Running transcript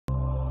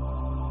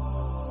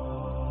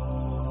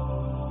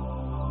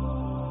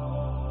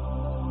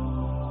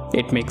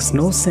It makes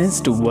no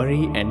sense to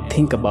worry and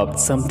think about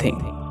something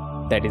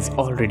that is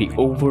already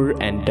over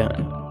and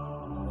done.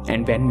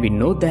 And when we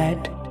know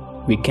that,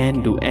 we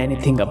can't do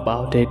anything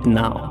about it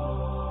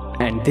now.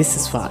 And this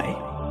is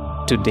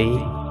why, today,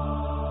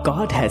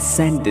 God has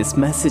sent this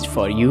message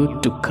for you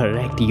to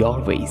correct your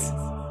ways.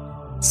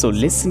 So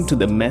listen to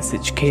the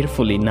message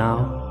carefully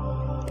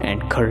now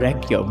and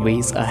correct your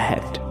ways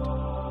ahead.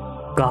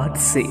 God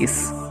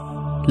says,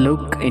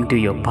 look into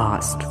your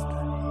past.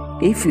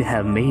 If you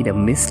have made a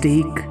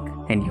mistake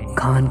and you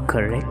can't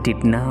correct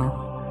it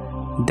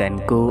now,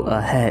 then go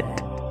ahead.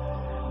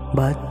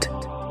 But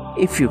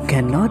if you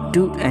cannot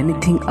do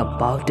anything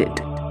about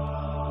it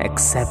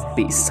except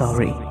be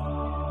sorry,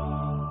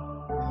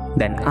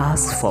 then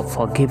ask for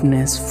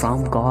forgiveness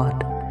from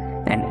God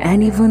and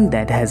anyone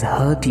that has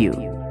hurt you,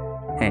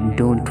 and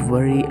don't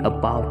worry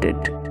about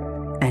it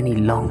any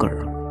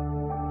longer.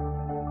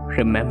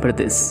 Remember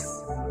this,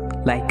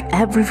 like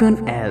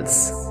everyone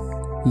else,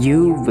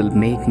 you will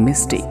make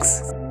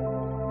mistakes.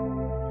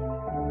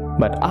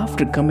 But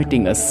after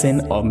committing a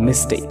sin or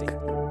mistake,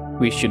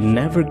 we should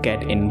never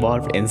get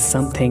involved in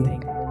something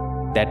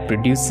that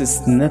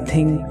produces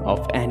nothing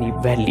of any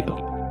value.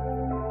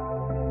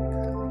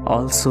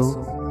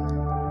 Also,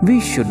 we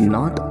should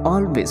not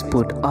always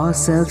put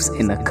ourselves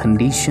in a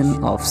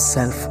condition of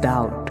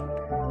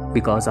self-doubt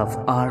because of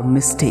our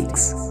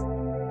mistakes.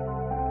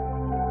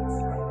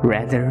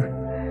 Rather,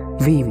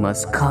 we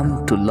must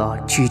come to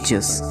Lord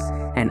Jesus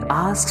and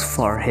ask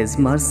for His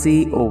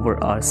mercy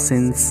over our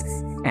sins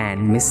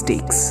and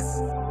mistakes.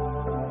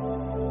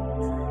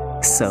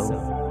 So,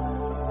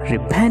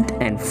 repent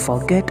and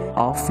forget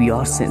of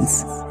your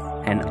sins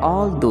and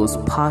all those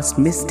past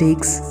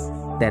mistakes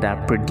that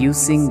are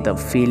producing the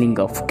feeling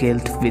of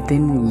guilt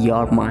within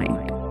your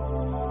mind.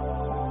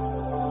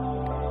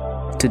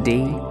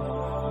 Today,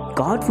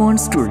 God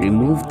wants to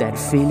remove that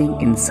feeling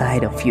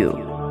inside of you,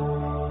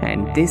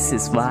 and this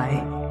is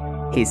why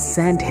He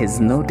sent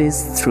His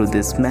notice through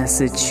this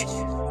message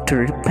to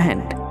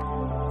repent,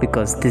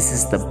 because this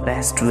is the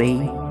best way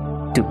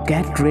to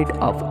get rid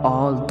of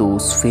all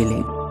those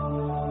feelings.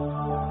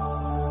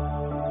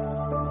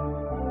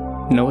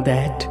 Know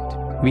that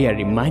we are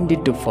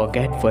reminded to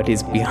forget what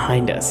is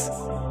behind us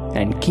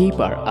and keep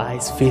our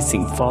eyes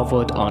facing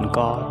forward on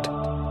God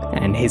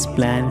and His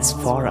plans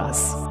for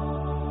us.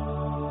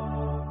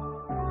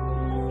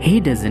 He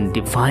doesn't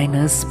define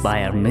us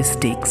by our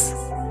mistakes.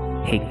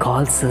 He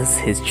calls us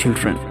His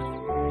children.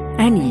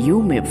 And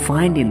you may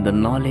find in the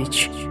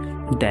knowledge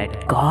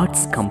that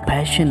God's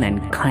compassion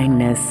and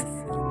kindness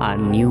are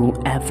new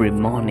every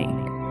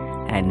morning,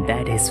 and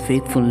that His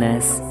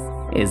faithfulness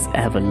is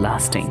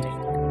everlasting.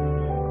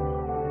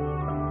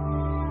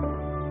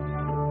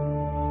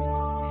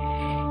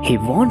 He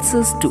wants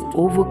us to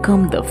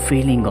overcome the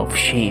feeling of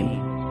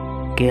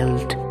shame,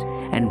 guilt,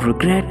 and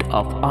regret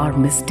of our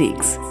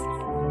mistakes,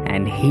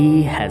 and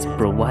He has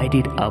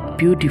provided a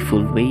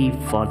beautiful way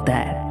for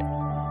that.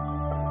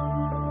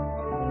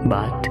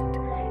 But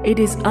it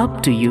is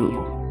up to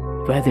you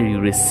whether you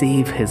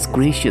receive His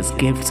gracious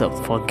gifts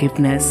of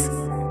forgiveness,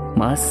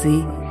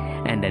 mercy,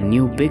 and a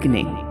new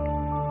beginning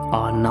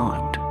or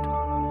not.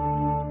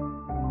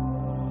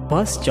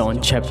 1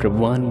 John chapter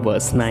 1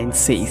 verse 9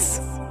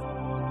 says,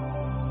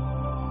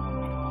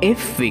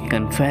 if we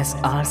confess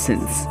our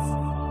sins,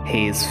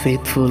 He is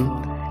faithful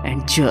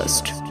and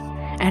just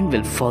and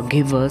will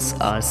forgive us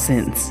our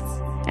sins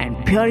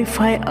and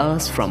purify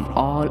us from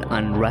all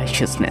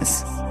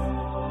unrighteousness.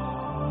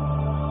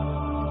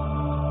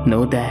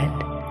 Know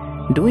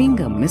that doing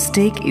a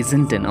mistake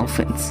isn't an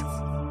offense,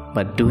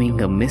 but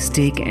doing a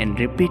mistake and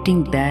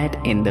repeating that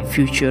in the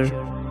future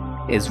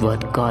is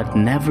what God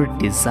never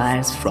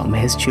desires from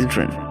His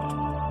children.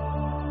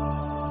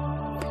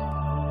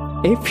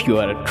 If you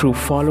are a true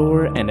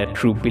follower and a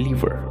true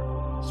believer,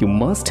 you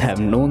must have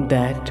known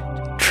that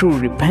true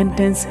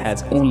repentance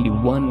has only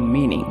one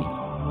meaning: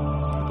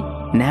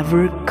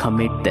 never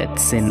commit that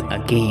sin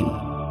again.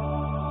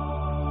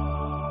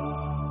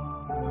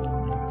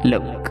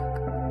 Look,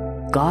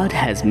 God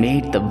has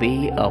made the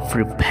way of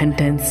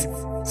repentance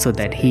so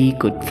that He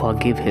could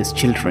forgive His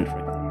children.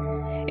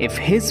 If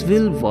His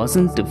will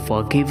wasn't to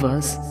forgive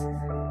us,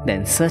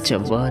 then such a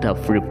word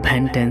of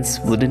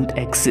repentance wouldn't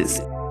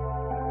exist.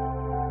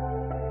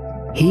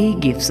 He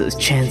gives us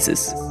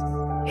chances,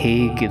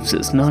 He gives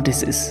us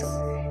notices,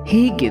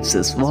 He gives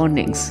us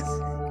warnings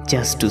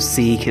just to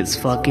seek His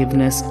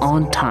forgiveness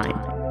on time,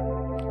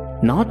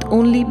 not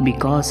only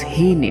because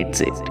He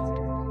needs it,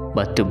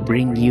 but to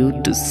bring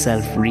you to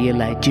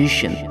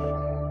self-realization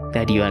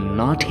that you are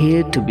not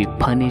here to be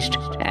punished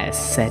as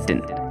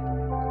Satan,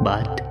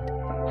 but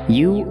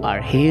you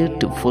are here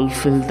to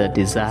fulfill the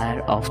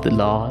desire of the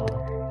Lord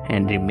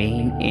and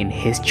remain in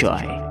His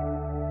joy.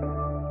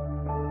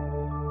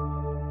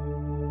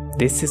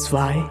 This is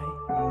why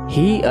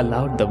He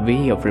allowed the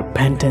way of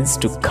repentance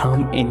to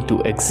come into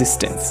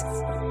existence,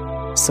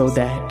 so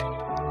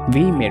that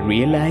we may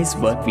realize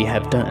what we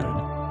have done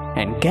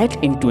and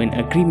get into an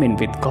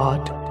agreement with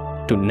God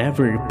to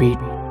never repeat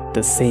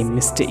the same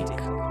mistake.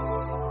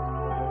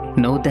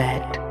 Know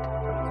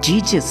that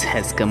Jesus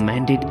has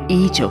commanded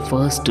each of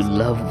us to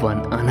love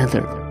one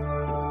another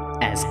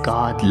as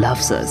God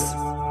loves us.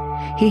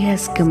 He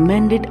has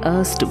commanded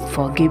us to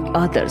forgive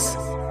others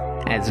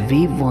as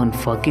we want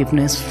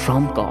forgiveness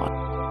from God.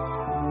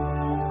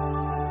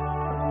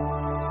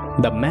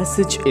 The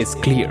message is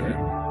clear.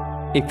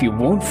 If you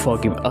won't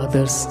forgive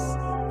others,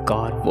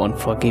 God won't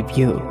forgive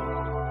you.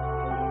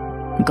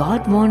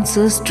 God wants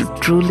us to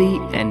truly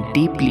and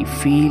deeply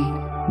feel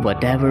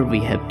whatever we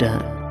have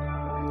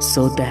done,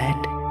 so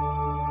that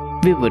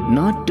we would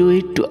not do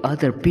it to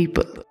other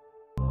people.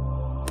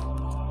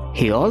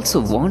 He also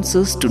wants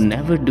us to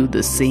never do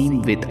the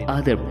same with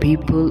other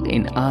people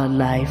in our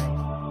life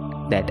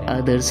that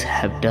others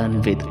have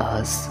done with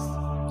us.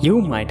 You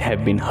might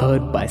have been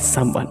hurt by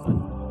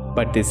someone,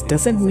 but this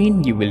doesn't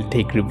mean you will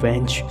take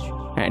revenge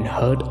and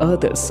hurt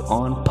others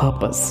on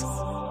purpose.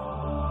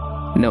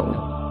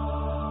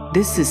 No,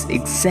 this is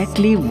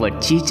exactly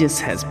what Jesus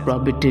has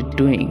prohibited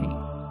doing,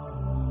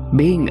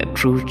 being a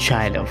true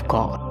child of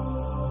God.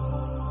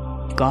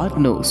 God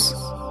knows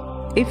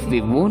if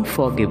we won't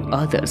forgive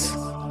others,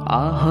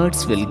 our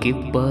hearts will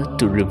give birth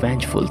to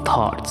revengeful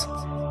thoughts,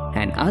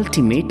 and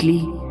ultimately,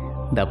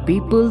 the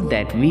people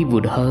that we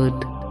would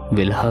hurt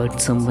will hurt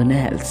someone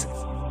else,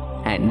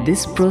 and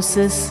this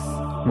process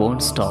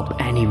won't stop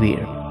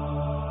anywhere.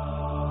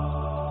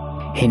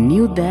 He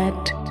knew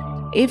that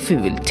if we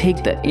will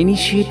take the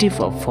initiative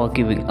of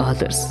forgiving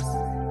others,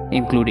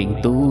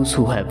 including those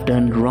who have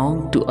done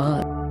wrong to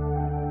us,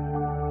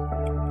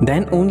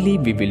 then only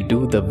we will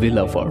do the will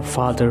of our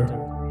Father,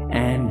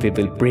 and we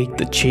will break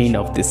the chain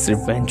of this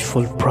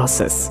revengeful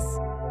process.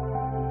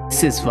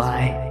 This is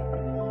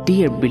why,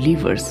 dear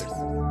believers,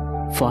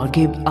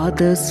 forgive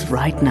others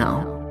right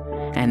now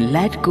and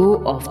let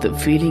go of the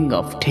feeling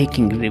of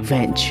taking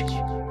revenge.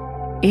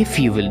 If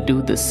you will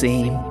do the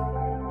same,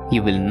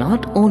 you will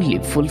not only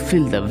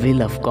fulfill the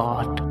will of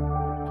God,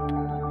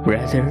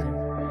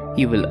 rather,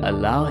 you will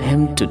allow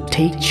Him to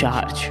take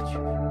charge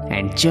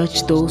and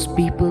judge those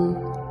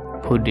people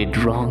who did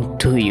wrong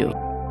to you.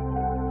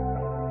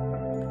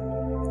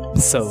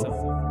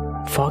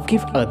 So,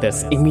 forgive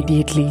others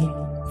immediately,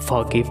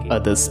 forgive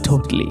others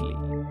totally.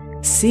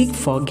 Seek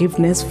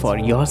forgiveness for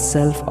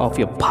yourself of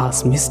your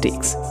past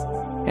mistakes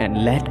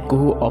and let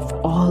go of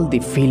all the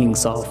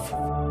feelings of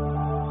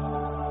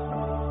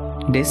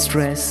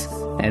distress,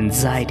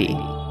 anxiety,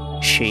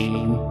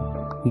 shame,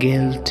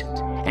 guilt,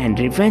 and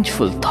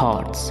revengeful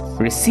thoughts.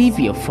 Receive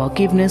your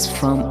forgiveness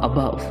from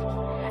above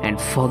and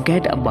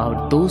forget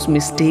about those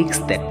mistakes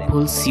that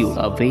pulls you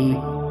away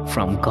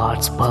from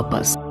God's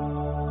purpose.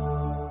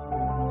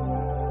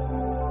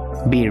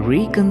 Be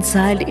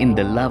reconciled in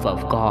the love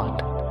of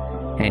God,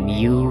 and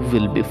you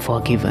will be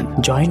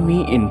forgiven. Join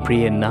me in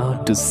prayer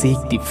now to seek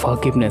the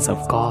forgiveness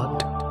of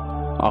God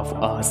of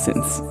our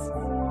sins.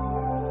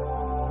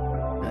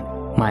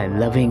 My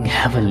loving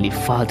Heavenly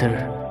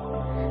Father,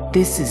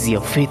 this is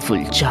your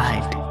faithful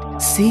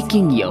child,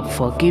 seeking your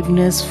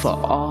forgiveness for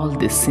all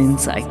the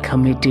sins I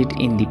committed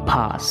in the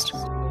past,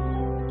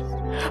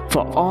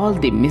 for all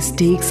the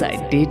mistakes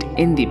I did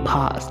in the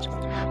past,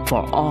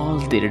 for all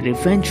the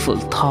revengeful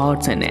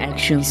thoughts and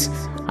actions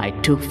I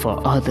took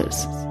for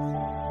others,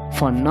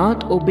 for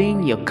not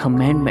obeying your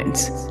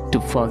commandments to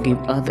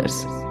forgive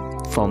others,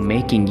 for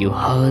making you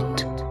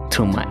hurt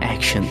through my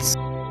actions.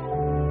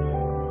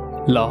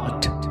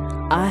 Lord,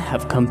 I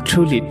have come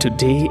truly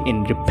today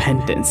in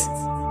repentance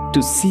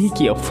to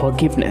seek your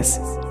forgiveness,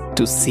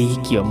 to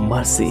seek your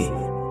mercy.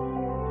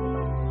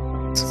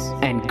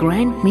 And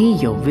grant me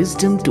your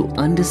wisdom to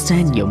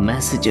understand your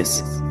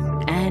messages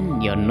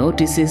and your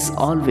notices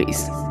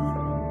always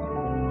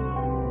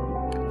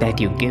that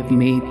you give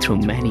me through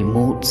many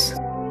modes.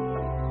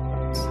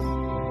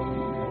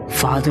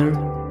 Father,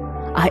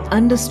 I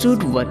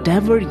understood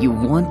whatever you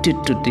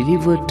wanted to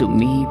deliver to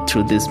me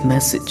through this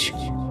message,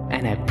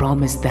 and I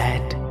promise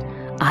that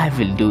I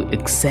will do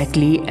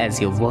exactly as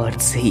your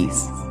word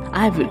says.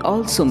 I will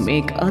also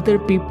make other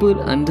people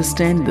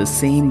understand the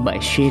same by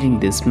sharing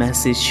this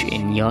message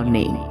in your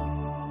name.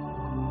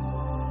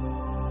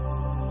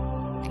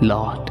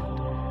 Lord,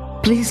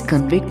 please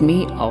convict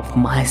me of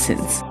my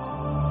sins.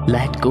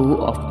 Let go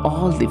of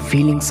all the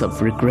feelings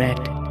of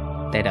regret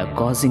that are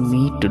causing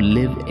me to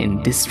live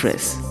in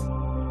distress.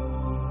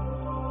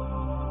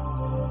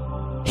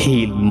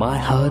 Heal my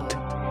heart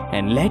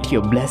and let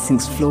your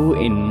blessings flow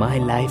in my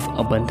life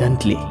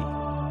abundantly.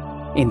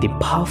 In the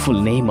powerful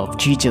name of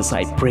Jesus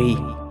I pray.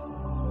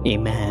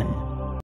 Amen.